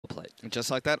played. And just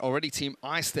like that, already Team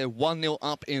Ice, they're 1-0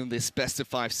 up in this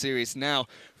best-of-5 series. Now,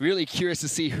 really curious to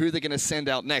see who they're going to send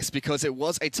out next, because it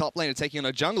was a top laner taking on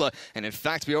a jungler, and in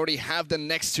fact, we already have the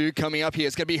next two coming up here.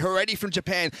 It's going to be Haretti from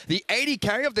Japan, the AD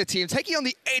carry of their team, taking on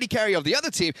the AD carry of the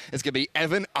other team. It's going to be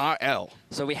EvanRL.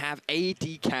 So we have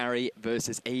AD carry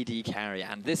versus AD carry,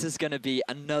 and this is going to be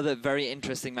another very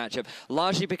interesting matchup,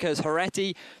 largely because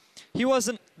Haretti, he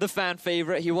wasn't the fan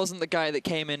favorite. He wasn't the guy that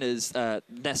came in as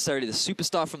necessarily the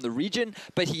superstar from the region,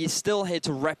 but he is still here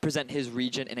to represent his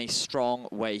region in a strong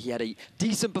way. He had a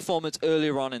decent performance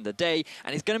earlier on in the day,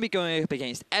 and he's going to be going up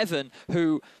against Evan,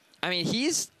 who, I mean,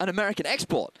 he's an American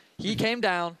export. He came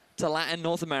down to Latin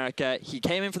North America. He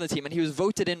came in from the team, and he was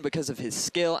voted in because of his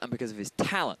skill and because of his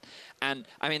talent. And,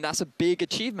 I mean, that's a big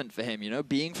achievement for him, you know,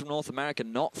 being from North America,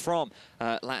 not from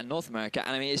Latin North America.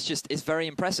 And, I mean, it's very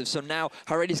impressive. So now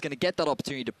Haretti's going to get that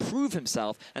opportunity to prove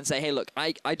himself and say, hey, look,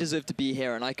 I deserve to be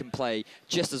here, and I can play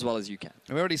just as well as you can.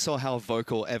 And we already saw how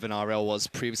vocal EvanRL was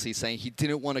previously, saying he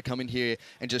didn't want to come in here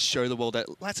and just show the world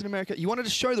that Latin America, you wanted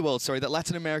to show the world, sorry, that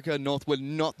Latin America and North were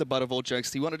not the butt of all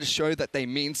jokes. He wanted to show that they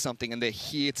mean something and they're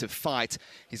here to fight.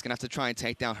 He's going to have to try and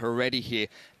take down Haretti here.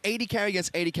 AD carry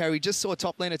against AD carry. We just saw a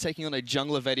top laner taking on a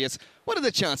jungler Vedius. What are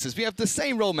the chances? We have the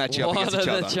same role matchup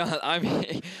against each other. I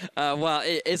mean, well,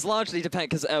 it's largely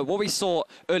dependent, because what we saw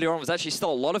earlier on was actually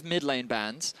still a lot of mid lane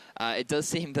bans. It does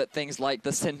seem that things like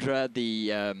the Syndra,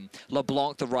 the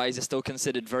LeBlanc, the Rise are still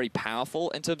considered very powerful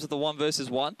in terms of the 1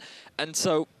 versus 1. And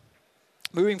so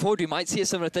moving forward, we might see a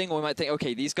similar thing, or we might think,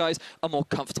 okay, these guys are more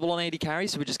comfortable on AD carry,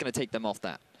 so we're just going to take them off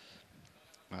that.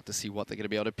 We'll have to see what they're going to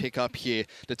be able to pick up here.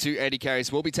 The two AD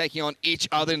carries will be taking on each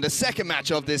other in the second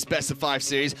match of this best-of-5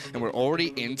 series, and we're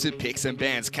already into picks and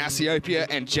bans. Cassiopeia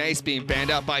and Jace being banned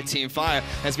out by Team Fire,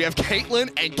 as we have Caitlyn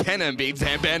and Kennen being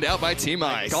banned out by Team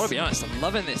Ice. Gotta be honest, I'm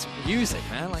loving this music,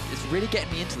 man. Like, it's really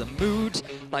getting me into the mood.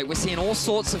 Like, we're seeing all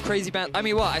sorts of crazy bands. I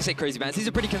mean, well, I say crazy bands. These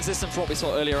are pretty consistent from what we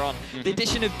saw earlier on. The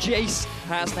addition of Jace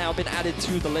has now been added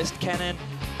to the list. Kennen,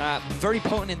 very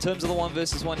potent in terms of the 1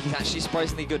 versus 1. He's actually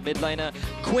surprisingly good mid laner.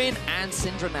 Quinn and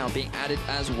Syndra now being added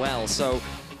as well. So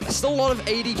there's still a lot of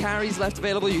AD carries left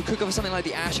available. You could go for something like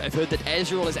the Ashe. I've heard that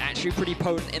Ezreal is actually pretty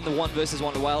potent in the 1 versus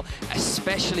 1 as well,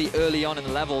 especially early on in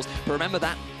the levels. But remember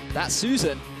that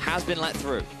Susan has been let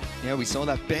through. Yeah, we saw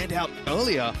that banned out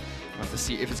earlier. We'll have to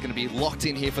see if it's going to be locked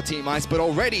in here for Team Ice, but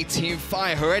already Team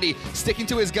Fire, Haretti sticking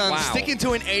to his guns, sticking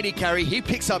to an AD carry. He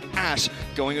picks up Ashe,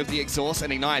 going with the Exhaust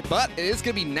and Ignite, but it is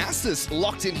going to be Nasus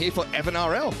locked in here for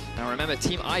EvanRL. Now remember,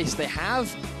 Team Ice, they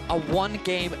have a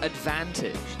 1-game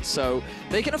advantage, so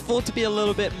they can afford to be a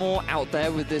little bit more out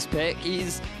there with this pick.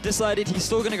 He's decided he's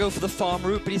still going to go for the farm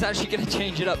route, but he's actually going to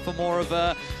change it up for more of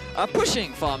a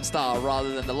pushing farm style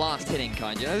rather than the last hitting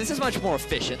kind. You know, this is much more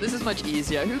efficient. This is much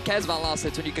easier. Who cares about last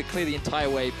hits when you could clear the entire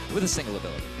wave with a single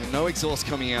ability? And no Exhaust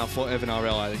coming out for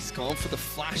EvanRL. He's gone for the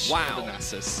flash. Wow.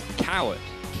 Nasus. Coward.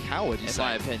 Coward, you say? In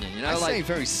my opinion. You know, I like, say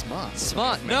very smart.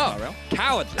 Smart? No.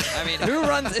 Cowardly. I mean, who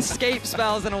runs escape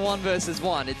spells in a 1 versus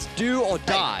 1? It's do or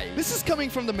die. Hey, this is coming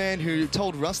from the man who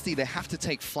told Rusty they have to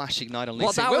take Flash Ignite on Lee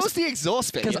Sin. Well, Where was the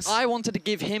Exhaust bit? Because I wanted to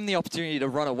give him the opportunity to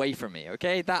run away from me,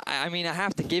 okay? I mean, I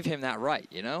have to give him that right,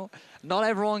 you know? Not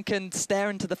everyone can stare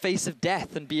into the face of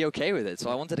death and be okay with it, so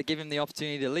I wanted to give him the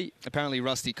opportunity to leap. Apparently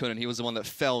Rusty couldn't. He was the one that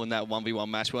fell in that 1v1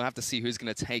 match. We'll have to see who's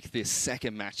going to take this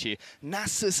second match here.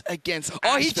 Nasus against Oh,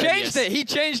 Ashe. he changed it. He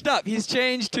changed up. He's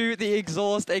changed to the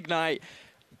Exhaust Ignite.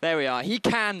 There we are. He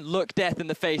can look death in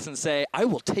the face and say, I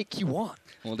will take you on.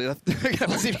 We'll see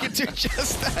if he can do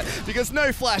just that. Because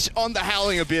no Flash on the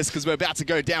Howling Abyss, because we're about to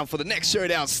go down for the next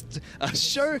showdown.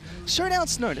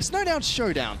 Snowdown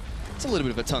Showdown. It's a little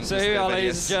bit of a tongue twister. So here we are,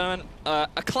 ladies and gentlemen.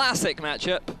 A classic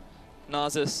matchup.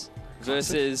 Nasus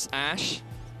versus Ashe.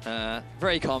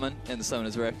 Very common in the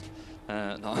Summoner's Rift.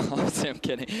 No, obviously I'm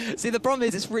kidding. See, the problem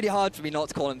is it's really hard for me not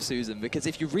to call him Susan, because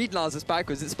if you read Nasus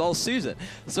backwards, it spells Susan.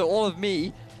 So all of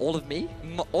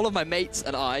my mates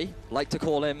and I like to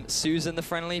call him Susan the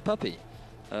Friendly Puppy.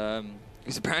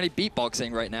 He's apparently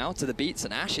beatboxing right now to the beats,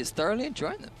 and Ashe is thoroughly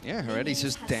enjoying them. Yeah, Haretti's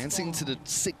just dancing to the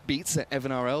sick beats that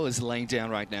EvanRL is laying down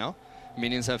right now.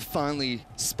 Minions have finally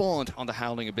spawned on the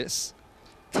Howling Abyss.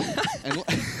 And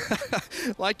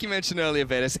like you mentioned earlier,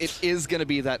 Vetus, it is going to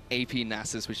be that AP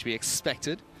Nasus, which we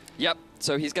expected. Yep,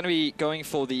 so he's going to be going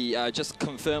for the, just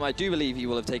confirm, I do believe he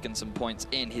will have taken some points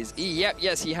in his E. Yep,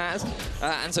 yes, he has.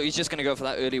 And so he's just going to go for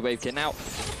that early wave kit. Now,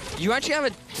 you actually have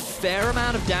a fair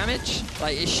amount of damage.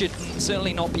 Like, it should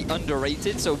certainly not be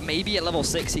underrated. So maybe at level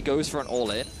 6 he goes for an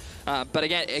all-in. But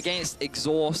again, against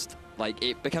Exhaust, like,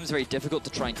 it becomes very difficult to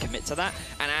try and commit to that.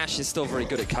 And Ashe is still very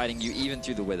good at kiting you even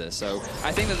through the Wither. So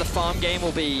I think that the farm game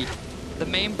will be the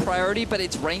main priority, but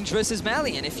it's range versus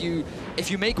melee. And if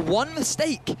you make one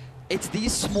mistake, it's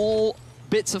these small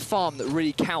bits of farm that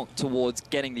really count towards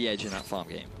getting the edge in that farm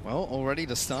game. Well, already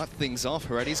to start things off,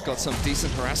 Haretti's got some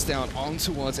decent harass down on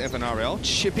towards EvanRL,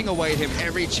 chipping away at him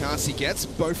every chance he gets.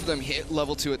 Both of them hit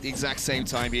level 2 at the exact same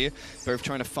time here, both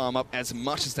trying to farm up as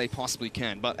much as they possibly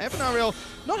can. But EvanRL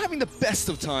not having the best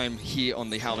of time here on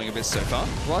the Howling Abyss so far.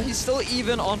 Well, he's still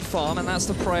even on farm, and that's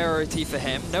the priority for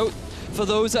him. Note, for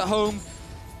those at home,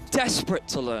 desperate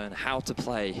to learn how to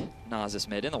play Nasus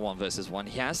mid in the 1 versus 1,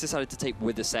 he has decided to take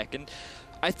with the second.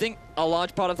 I think a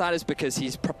large part of that is because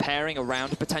he's preparing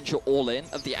around a potential all-in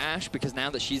of the Ashe, because now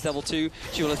that she's level 2,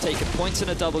 she will have taken points in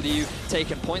a W,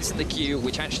 taken points in the Q,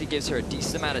 which actually gives her a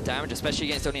decent amount of damage, especially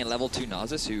against only a level 2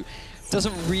 Nasus, who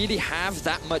doesn't really have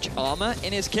that much armor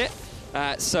in his kit.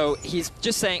 So he's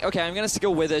just saying, okay, I'm going to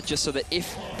skill with it just so that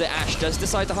if the Ashe does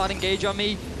decide to hard engage on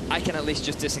me, I can at least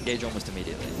just disengage almost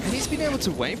immediately. And he's been able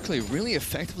to wave clear really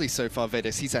effectively so far,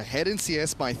 Vedis. He's ahead in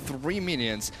CS by 3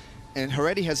 minions. And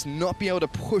Haretti has not been able to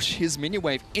push his minion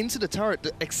wave into the turret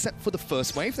except for the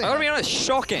first wave. I gotta be honest,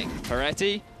 shocking,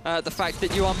 Haretti. The fact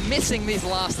that you are missing these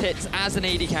last hits as an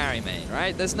AD carry main,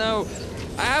 right?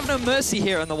 I have no mercy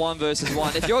here in the 1 versus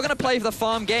 1. If you're gonna play the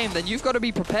farm game, then you've got to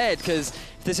be prepared, because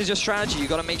if this is your strategy, you've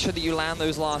got to make sure that you land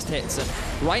those last hits.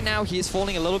 And right now, he is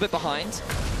falling a little bit behind.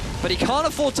 But he can't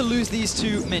afford to lose these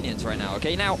 2 minions right now,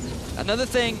 okay? Now, another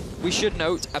thing we should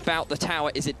note about the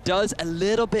tower is it does a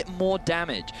little bit more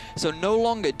damage. So no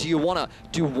longer do you want to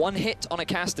do 1 hit on a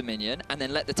caster minion and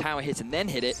then let the tower hit and then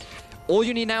hit it. All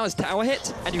you need now is tower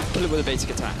hit, and you can kill it with a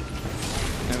basic attack.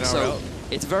 So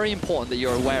it's very important that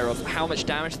you're aware of how much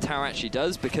damage the tower actually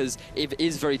does, because it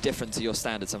is very different to your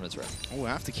standard Summoner's Rift. Oh, we'll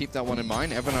have to keep that one in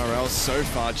mind. EvanRL so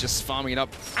far just farming it up,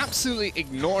 absolutely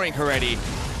ignoring Haretti.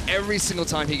 Every single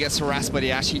time he gets harassed by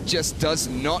the Ashe, he just does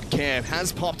not care.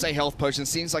 Has popped a health potion,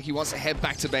 seems like he wants to head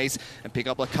back to base and pick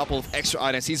up a couple of extra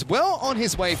items. He's well on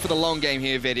his way for the long game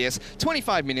here, Vidius.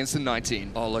 25 minions to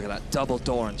 19. Oh, look at that double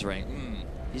Doran's ring.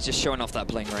 He's just showing off that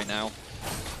bling right now.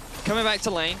 Coming back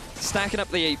to lane, stacking up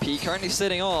the AP, currently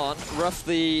sitting on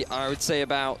roughly, I would say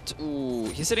about,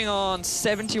 he's sitting on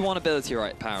 71 ability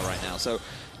power right now. So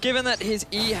given that his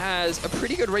E has a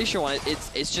pretty good ratio on it,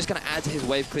 it's just going to add to his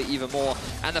wave clear even more.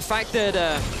 And the fact that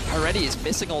Haretti is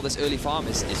missing all this early farm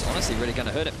is honestly really going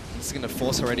to hurt him. It's going to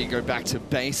force Haretti to go back to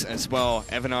base as well.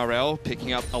 EvanRL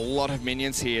picking up a lot of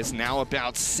minions here, is now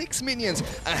about 6 minions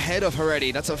ahead of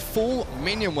Haretti. That's a full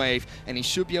minion wave, and he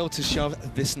should be able to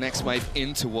shove this next wave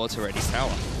in towards Haretti's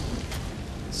tower.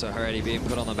 So Haretti being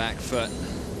put on the back foot.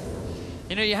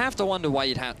 You know, you have to wonder why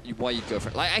you'd go for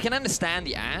it. Like, I can understand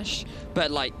the Ashe,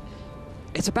 but like,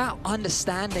 it's about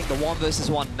understanding the 1 versus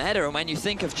 1 meta. And when you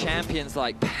think of champions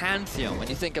like Pantheon, when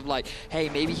you think of like, hey,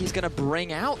 maybe he's gonna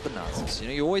bring out the Nasus, you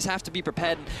know, you always have to be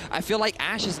prepared. And I feel like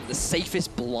Ashe isn't the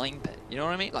safest blind pit. You know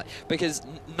what I mean? Like, because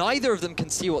neither of them can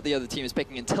see what the other team is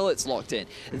picking until it's locked in.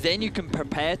 Then you can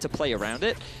prepare to play around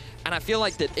it. And I feel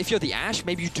like that if you're the Ashe,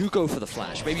 maybe you do go for the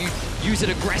flash. Maybe you use it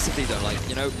aggressively though, like,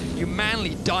 you know, you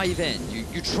manly dive in.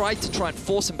 You try and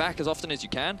force him back as often as you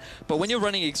can. But when you're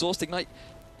running Exhaust Ignite,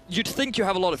 you'd think you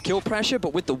have a lot of kill pressure,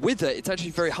 but with the Wither, it's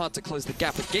actually very hard to close the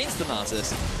gap against the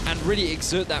Nasus and really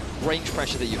exert that range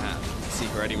pressure that you have. See,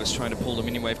 Haretti was trying to pull the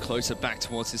minion wave closer back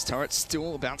towards his turret,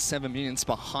 still about 7 minions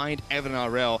behind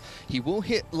EvanRL. He will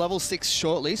hit level 6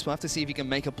 shortly, so we'll have to see if he can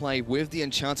make a play with the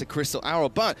Enchanted Crystal Arrow,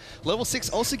 but level 6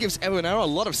 also gives EvanRL a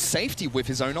lot of safety with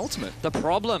his own ultimate. The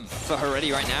problem for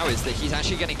Haretti right now is that he's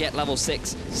actually going to get level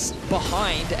 6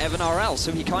 behind EvanRL,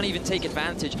 so he can't even take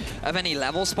advantage of any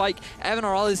level spike.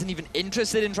 EvanRL isn't even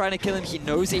interested in trying to kill him. He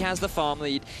knows he has the farm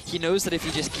lead. He knows that if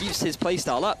he just keeps his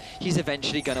playstyle up, he's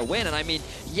eventually going to win. And I mean,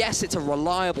 yes, it's a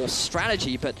reliable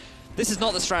strategy, but this is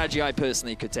not the strategy I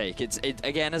personally could take.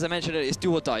 Again, as I mentioned, it's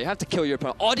do or die. You have to kill your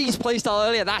opponent. Oddie's playstyle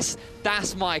earlier,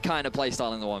 that's my kind of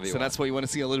playstyle in the 1v1. So that's what you want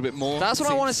to see a little bit more? That's what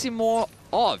I want to see more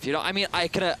of, you know. I mean, I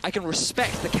can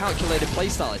respect the calculated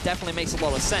playstyle. It definitely makes a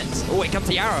lot of sense. Oh, here comes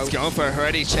the arrow. He's going for it.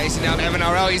 Haretti chasing down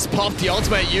EvanRL. He's popped the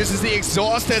ultimate, uses the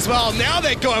exhaust as well. Now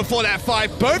they're going for that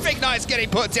fight. Both ignites getting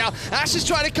put down. Ash is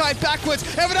trying to kite backwards.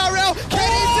 EvanRL,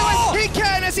 can he do it? He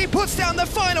can, as he puts down the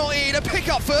final E to pick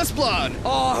up first blood.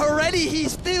 Oh, Haretti, he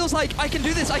feels like I can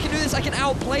do this, I can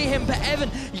outplay him, but Evan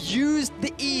used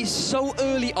the E so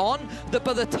early on that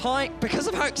by the time, because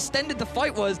of how extended the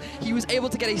fight was, he was able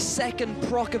to get a second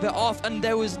proc of it off, and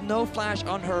there was no flash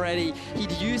on Haretti.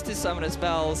 He'd used his summoner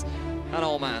spells, and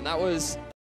oh man, that was